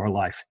great deal of our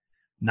life.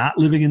 Not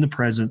living in the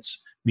present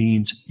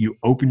means you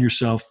open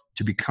yourself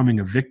to becoming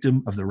a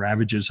victim of the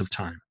ravages of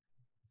time.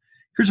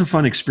 Here's a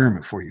fun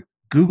experiment for you.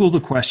 Google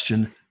the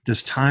question,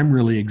 does time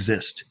really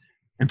exist?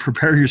 And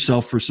prepare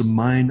yourself for some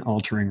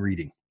mind-altering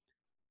reading.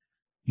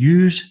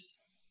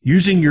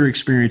 Using your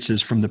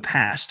experiences from the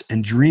past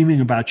and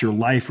dreaming about your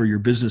life or your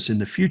business in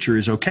the future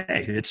is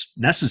okay. It's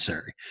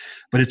necessary.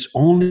 But it's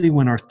only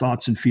when our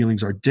thoughts and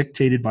feelings are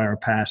dictated by our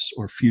past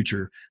or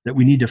future that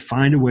we need to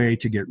find a way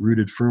to get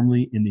rooted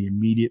firmly in the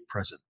immediate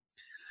present.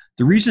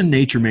 The reason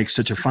nature makes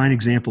such a fine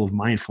example of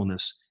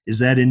mindfulness is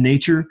that in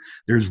nature,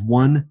 there's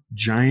one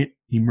giant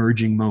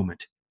emerging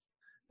moment.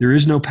 There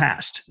is no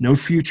past, no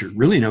future,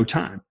 really no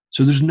time.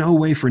 So there's no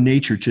way for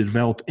nature to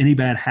develop any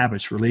bad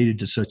habits related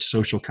to such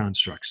social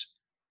constructs.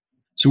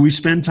 So we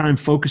spend time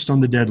focused on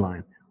the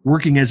deadline,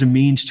 working as a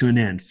means to an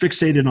end,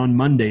 fixated on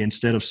Monday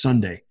instead of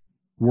Sunday,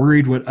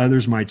 worried what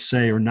others might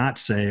say or not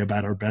say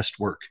about our best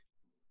work.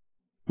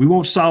 We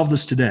won't solve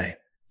this today.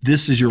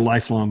 This is your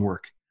lifelong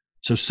work.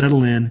 So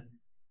settle in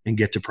and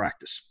get to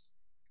practice.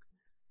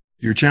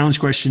 Your challenge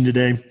question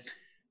today,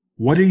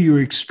 what are you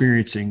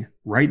experiencing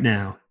right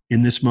now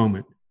in this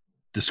moment?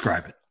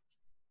 Describe it.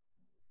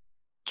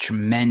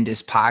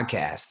 Tremendous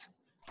podcast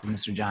from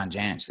Mr. John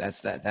Jantsch.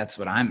 That's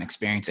what I'm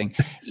experiencing.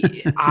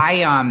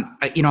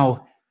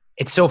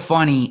 It's so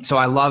funny. So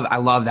I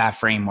love that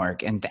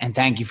framework, and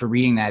thank you for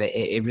reading that.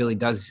 It really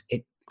does.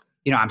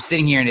 I'm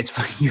sitting here and it's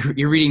funny.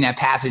 You're reading that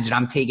passage and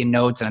I'm taking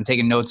notes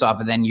off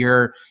of then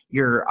your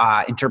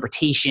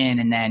interpretation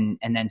and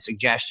then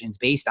suggestions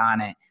based on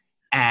it.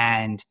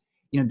 And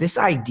this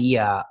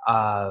idea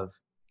of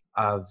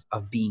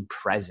being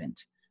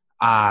present.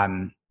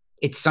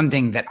 It's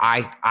something that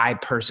I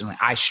personally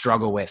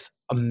struggle with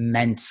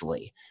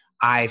immensely.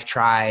 I've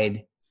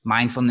tried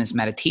mindfulness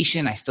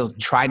meditation. I still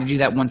try to do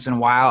that once in a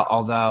while,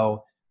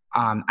 although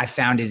I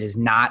found it is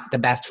not the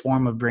best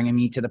form of bringing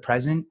me to the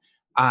present.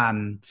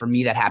 For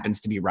me, that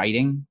happens to be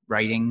writing.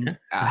 Writing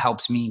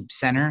helps me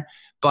center.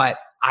 But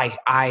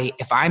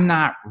if I'm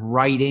not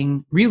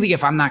writing, really,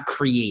 if I'm not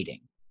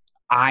creating,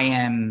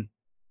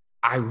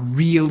 I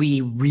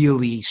really,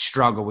 really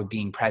struggle with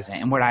being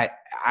present. And what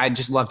I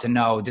just love to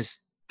know,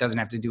 this doesn't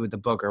have to do with the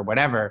book or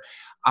whatever.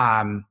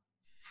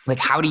 Like,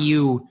 how do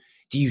you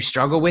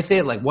struggle with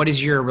it? Like, what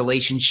is your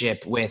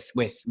relationship with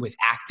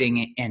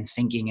acting and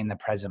thinking in the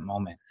present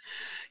moment?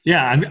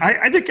 Yeah,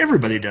 I think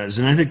everybody does.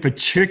 And I think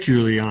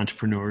particularly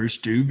entrepreneurs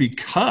do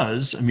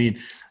because,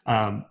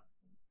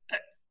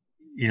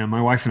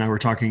 my wife and I were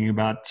talking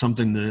about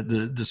something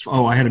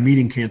I had a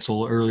meeting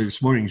cancel earlier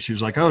this morning. She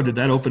was like, oh, did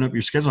that open up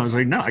your schedule? I was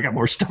like, no, I got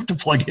more stuff to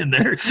plug in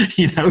there.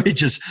 It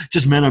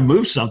just meant I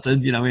moved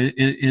something,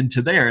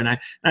 into there. And I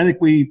think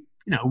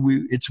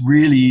it's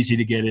really easy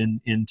to get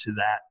into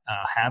that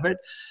habit.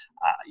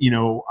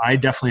 I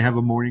definitely have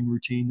a morning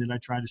routine that I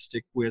try to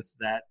stick with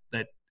that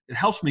it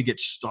helps me get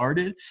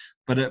started,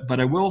 but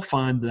I will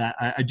find that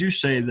I do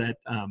say that,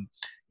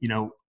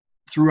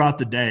 throughout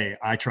the day,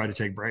 I try to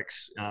take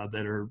breaks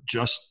that are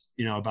just,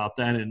 about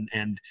that.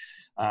 And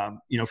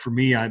for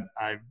me, I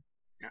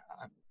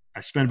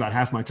spend about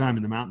half my time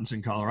in the mountains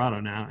in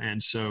Colorado now.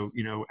 And so,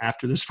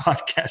 after this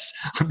podcast,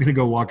 I'm going to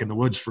go walk in the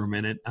woods for a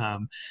minute.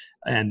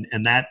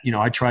 And that,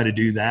 I try to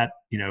do that,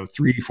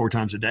 3-4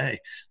 times a day.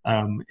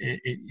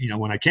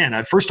 When I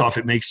can. First off,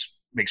 it makes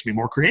me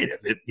more creative.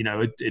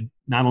 It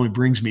not only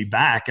brings me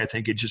back, I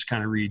think it just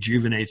kind of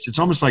rejuvenates. It's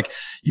almost like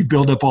you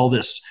build up all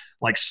this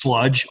like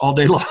sludge all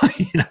day long,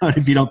 and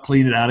if you don't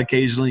clean it out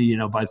occasionally,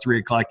 by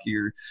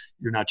 3:00,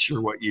 you're not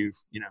sure what you've,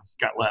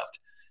 got left.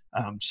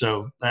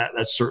 So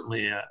that's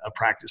certainly a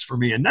practice for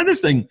me. Another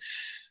thing,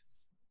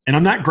 and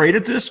I'm not great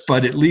at this,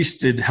 but at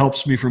least it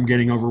helps me from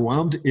getting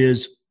overwhelmed,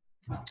 is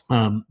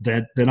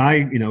that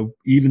I,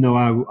 even though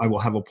I will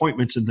have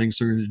appointments and things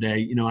during the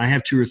day, I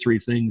have 2 or 3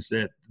 things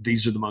that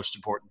these are the most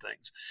important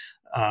things.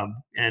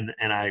 And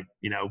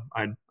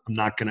I'm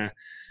not gonna,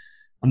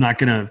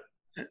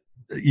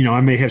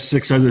 I may have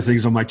 6 other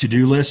things on my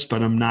to-do list,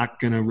 but I'm not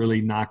going to really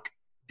knock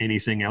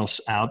anything else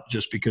out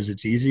just because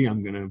it's easy.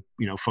 I'm going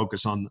to,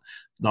 focus on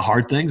the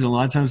hard things. And a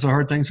lot of times the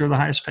hard things are the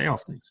highest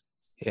payoff things.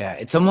 Yeah.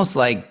 It's almost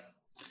like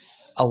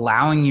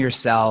allowing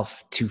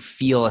yourself to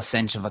feel a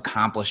sense of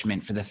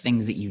accomplishment for the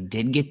things that you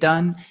did get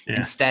done,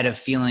 instead of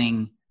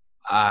feeling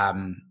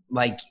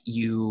like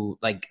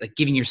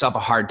giving yourself a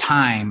hard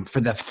time for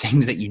the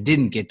things that you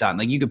didn't get done.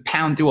 Like you could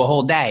pound through a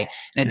whole day,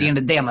 and at the end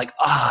of the day, I'm like,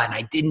 and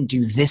I didn't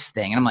do this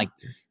thing. And I'm like,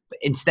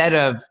 instead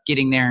of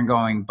getting there and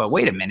going, but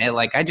wait a minute,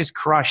 like I just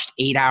crushed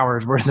 8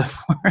 hours worth of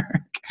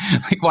work.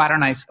 Like,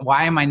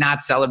 why am I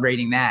not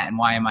celebrating that? And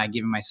why am I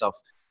giving myself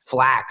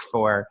flack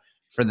for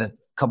the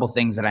couple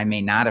things that I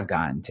may not have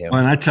gotten to? Well,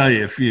 and I tell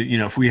you,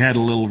 if we had a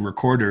little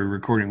recorder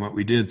recording what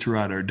we did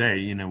throughout our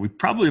day, we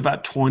probably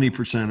about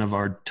 20% of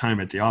our time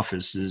at the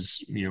office is,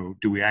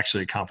 do we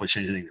actually accomplish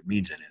anything that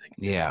means anything?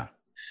 Yeah.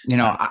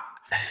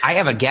 I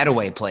have a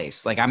getaway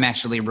place. Like I'm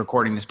actually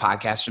recording this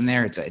podcast from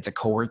there. It's a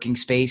co-working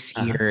space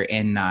here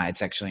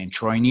it's actually in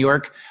Troy, New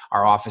York.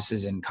 Our office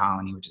is in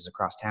Colony, which is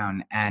across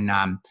town. And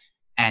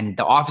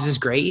the office is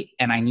great,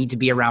 and I need to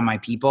be around my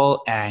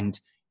people, and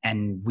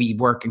we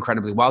work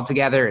incredibly well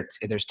together.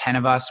 There's 10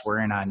 of us. We're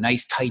in a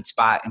nice tight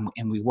spot,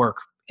 and we work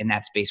in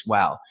that space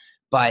well.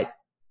 But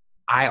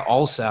I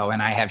also,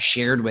 and I have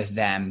shared with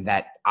them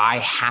that I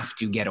have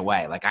to get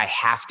away. Like I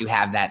have to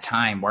have that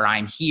time where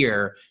I'm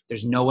here.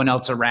 There's no one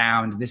else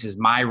around. This is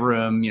my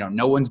room.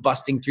 No one's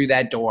busting through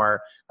that door.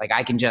 Like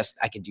I can do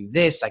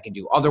this. I can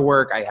do other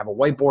work. I have a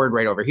whiteboard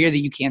right over here that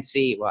you can't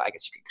see. Well, I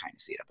guess you can kind of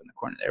see it up in the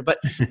corner there, but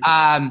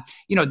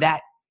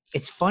that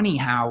it's funny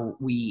how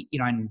we,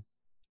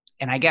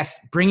 and I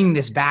guess bringing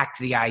this back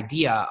to the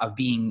idea of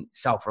being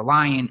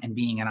self-reliant and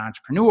being an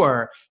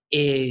entrepreneur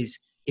is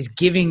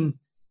giving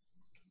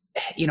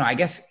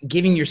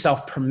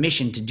yourself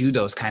permission to do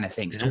those kind of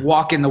things, to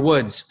walk in the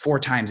woods 4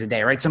 times a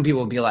day, right? Some people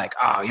will be like,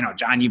 oh,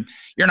 John,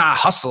 you're not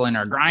hustling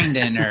or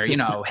grinding or,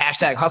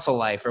 hashtag hustle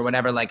life or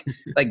whatever. Like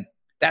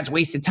that's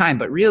wasted time.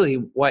 But really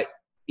what,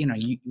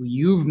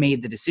 you've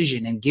made the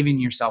decision and given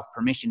yourself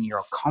permission,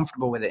 you're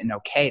comfortable with it and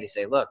okay to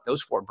say, look,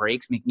 those 4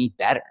 breaks make me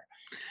better.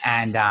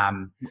 And,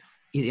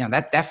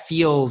 that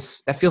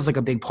feels like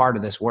a big part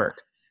of this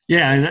work.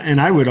 Yeah. And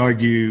I would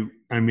argue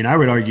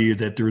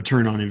that the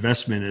return on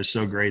investment is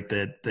so great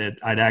that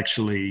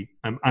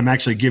I'm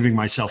actually giving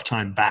myself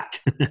time back,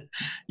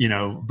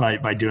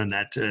 by doing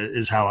that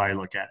is how I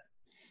look at it.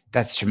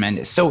 That's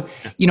tremendous. So,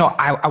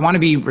 I want to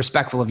be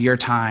respectful of your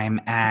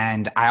time.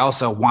 And I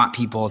also want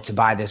people to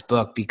buy this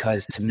book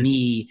because to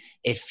me,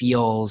 it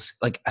feels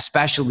like,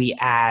 especially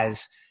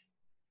as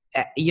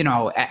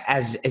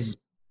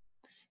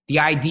the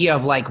idea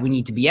of like, we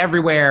need to be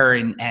everywhere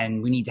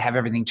and we need to have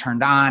everything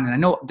turned on. And I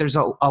know there's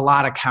a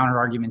lot of counter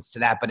arguments to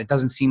that, but it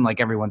doesn't seem like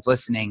everyone's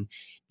listening.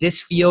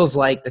 This feels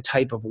like the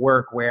type of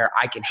work where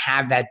I can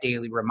have that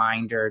daily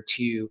reminder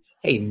to,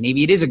 hey,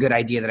 maybe it is a good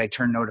idea that I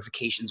turn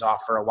notifications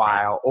off for a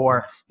while,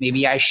 or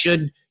maybe I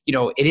should,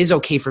 it is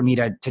okay for me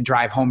to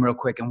drive home real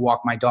quick and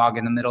walk my dog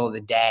in the middle of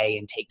the day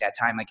and take that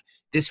time. Like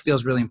this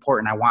feels really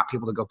important. I want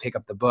people to go pick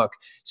up the book.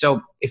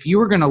 So if you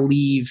were going to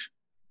leave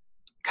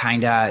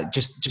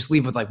just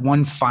leave with like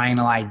one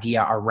final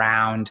idea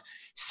around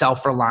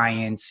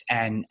self-reliance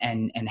and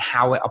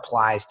how it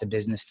applies to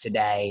business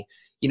today,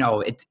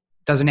 it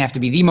doesn't have to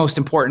be the most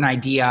important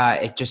idea.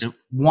 It just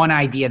one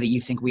idea that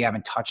you think we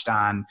haven't touched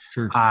on.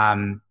 Sure.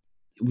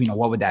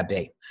 What would that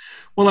be?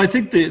 Well, I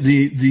think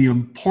the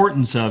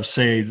importance of,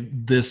 say,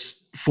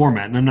 this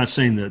format, and I'm not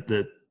saying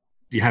that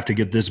you have to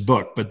get this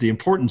book, but the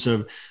importance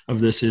of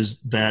this is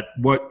that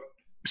what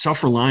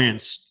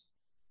self-reliance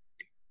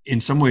in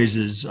some ways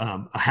is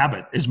a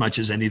habit as much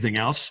as anything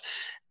else.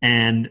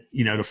 And,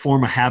 to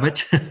form a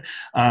habit,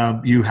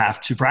 you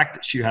have to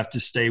practice, you have to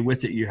stay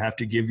with it. You have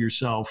to give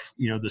yourself,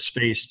 the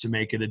space to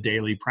make it a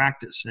daily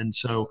practice. And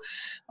so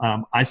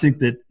I think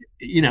that,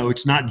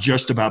 it's not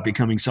just about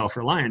becoming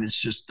self-reliant.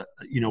 It's just,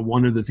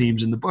 one of the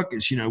themes in the book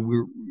is,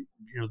 we're,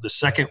 the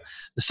second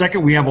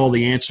we have all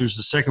the answers,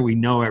 the second we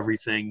know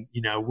everything,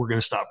 we're going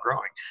to stop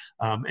growing.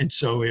 And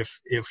so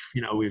if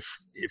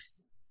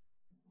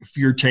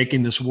you're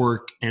taking this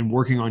work and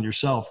working on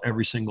yourself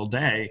every single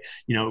day,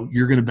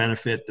 you're going to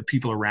benefit. The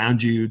people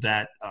around you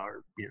that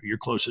are, your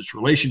closest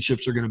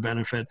relationships are going to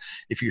benefit.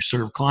 If you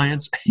serve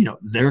clients,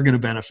 they're going to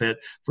benefit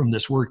from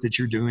this work that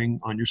you're doing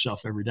on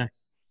yourself every day.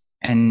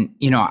 And,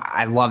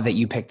 I love that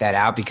you picked that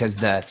out because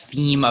the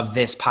theme of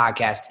this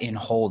podcast in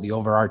whole, the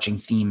overarching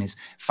theme is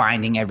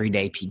finding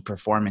everyday peak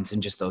performance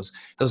and just those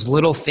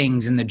little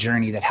things in the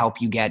journey that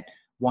help you get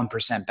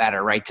 1%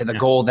 better, right? To the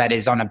goal that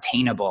is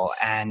unobtainable.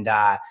 And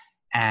I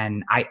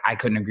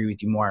couldn't agree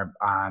with you more.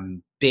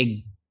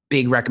 Big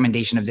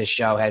recommendation of this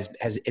show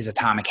is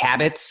Atomic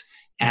Habits.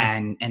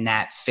 And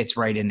that fits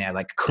right in there.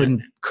 Like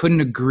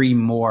couldn't agree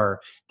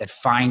more that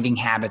finding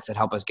habits that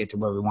help us get to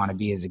where we want to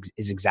be is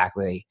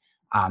exactly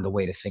the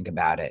way to think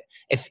about it.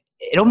 If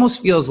it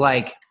almost feels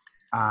like,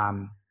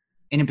 and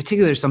in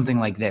particular, something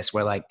like this,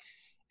 where like,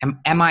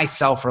 am I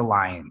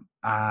self-reliant?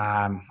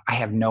 I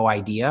have no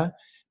idea,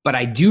 but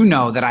I do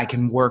know that I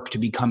can work to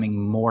becoming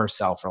more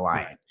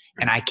self-reliant. Right.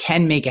 And I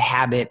can make a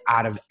habit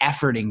out of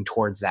efforting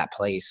towards that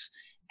place.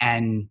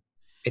 And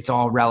it's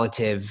all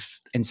relative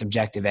and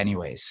subjective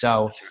anyways.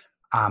 So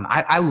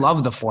I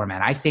love the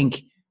format. I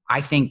think,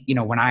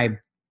 when I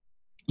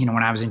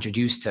was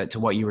introduced to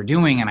what you were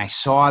doing and I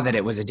saw that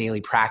it was a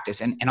daily practice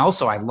and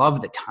also I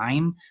love the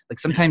time. Like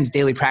sometimes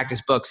daily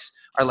practice books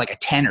are like a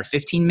 10 or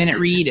 15 minute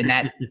read and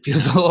that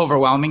feels a little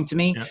overwhelming to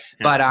me.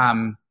 But,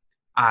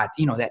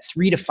 that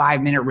 3 to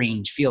 5 minute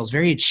range feels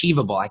very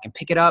achievable. I can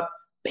pick it up,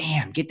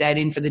 bam, get that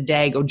in for the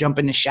day, go jump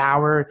in the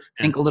shower,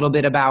 think a little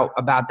bit about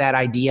that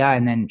idea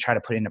and then try to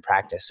put it into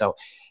practice. So,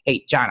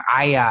 hey, John,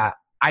 I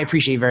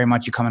appreciate very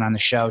much you coming on the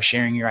show,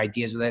 sharing your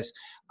ideas with us.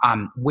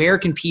 Where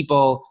can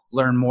people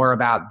learn more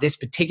about this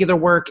particular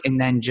work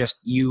and then just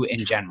you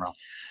in general?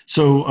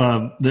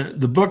 So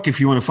the book,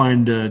 if you want to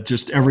find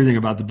just everything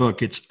about the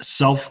book, it's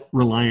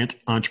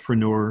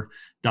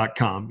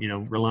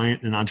self-reliantentrepreneur.com.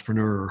 Reliant and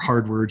entrepreneur are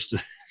hard words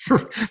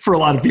for a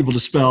lot of people to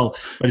spell,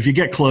 but if you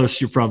get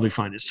close, you'll probably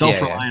find it.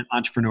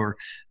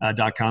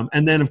 Self-reliantentrepreneur.com.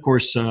 And then, of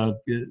course,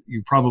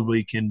 you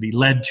probably can be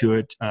led to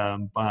it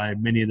by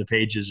many of the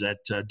pages at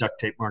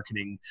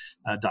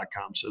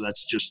ducttapemarketing.com. So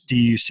that's just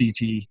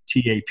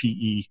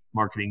DUCTTAPE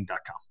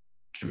marketing.com.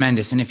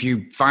 Tremendous. And if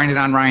you find it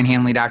on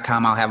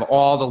ryanhanley.com, I'll have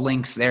all the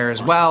links there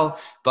as well.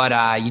 But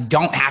you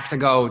don't have to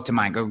go to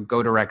mine.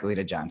 Go directly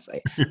to John's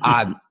site.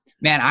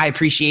 Man, I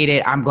appreciate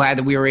it. I'm glad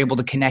that we were able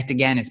to connect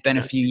again. It's been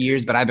a few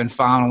years, but I've been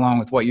following along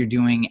with what you're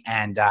doing.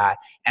 And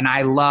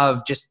I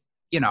love just,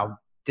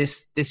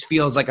 this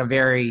feels like a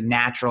very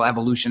natural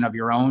evolution of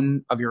your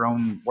own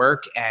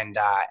work. And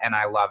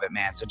I love it,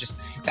 man. So just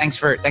thanks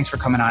for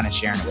coming on and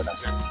sharing it with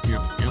us.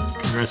 Yep.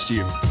 Congrats to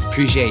you.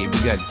 Appreciate you.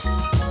 Be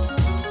good.